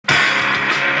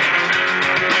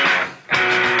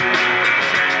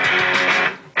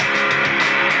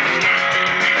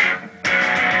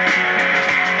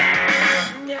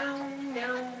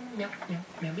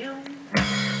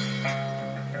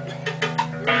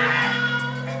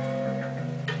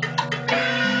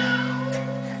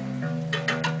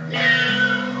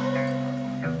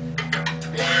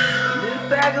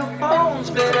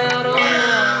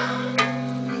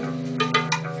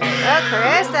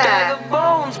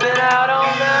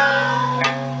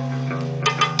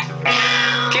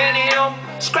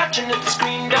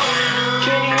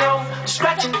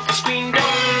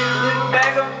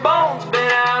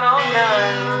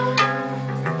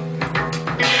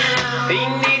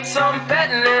needs some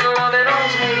petting and loving on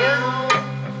his head.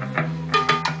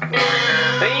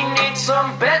 He needs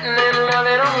some petting and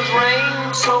loving on his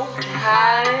rain-soaked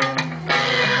hide.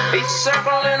 He's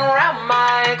circling around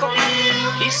my ankle.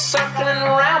 He's circling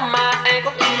around my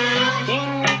ankle. He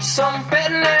needs some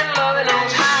petting and loving on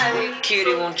his hide. Hey,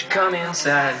 kitty, won't you come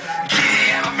inside?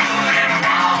 Kitty, have a foot and a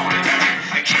roll.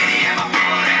 Kitty, have a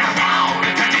foot and a roll.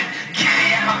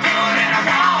 Kitty, have a foot and a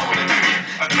roll.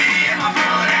 Kitty, have a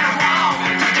foot and a roll.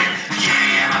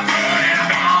 Kitty, have a foot and a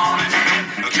roll.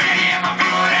 Kitty, have a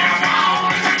foot and a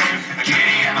roll.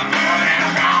 Kitty, have a foot and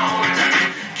a roll.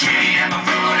 Kitty, have a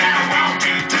foot and a roll.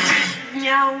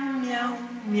 Meow, meow,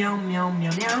 meow, meow,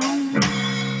 meow, meow.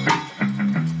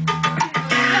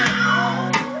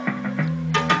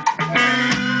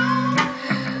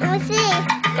 Let's see.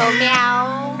 Go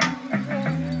meow.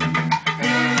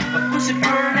 A pussy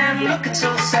purring and looking so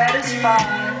satisfied.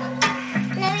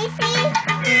 Let me see.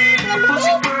 A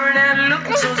pussy purring and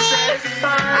looking so I'm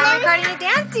satisfied. recording you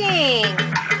dancing.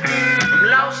 I'm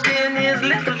lost in his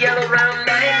little yellow round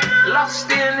eye.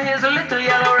 Lost in his little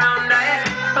yellow round eye.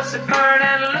 Pussy purring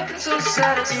and looking so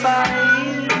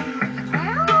satisfied.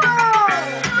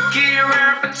 Kitty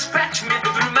rap and scratch me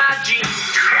through my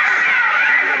jeans.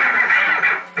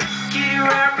 Kitty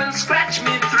rap and scratch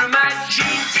me through my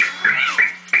jeans.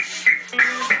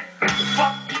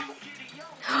 Fuck you, kitty, yo.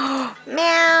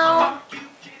 Meow.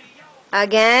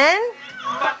 Again?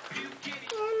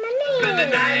 Spend the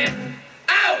night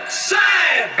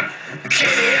outside.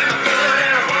 Kitty, have a foot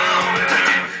and a roll.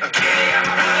 Kitty, have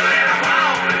a foot and a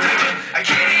roll.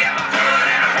 Kitty, have a foot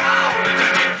and a roll.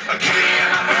 Kitty,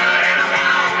 have a foot and a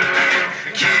roll.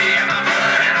 Kitty, have a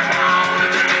foot and a roll.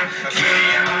 Kitty,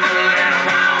 have a foot and a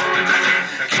roll.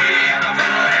 Kitty, have a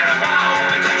foot and a roll.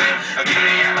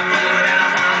 Kitty, have a foot and a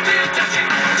roll. Touch it,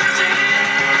 touch it. Touch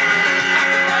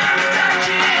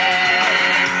it.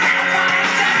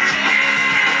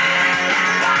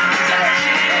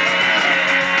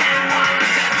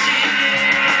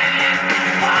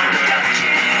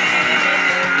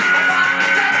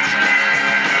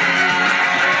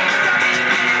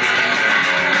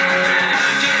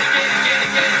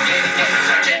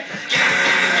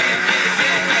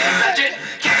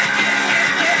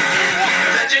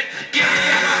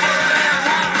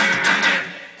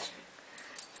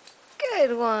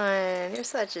 Good one. You're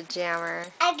such a jammer.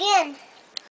 Again.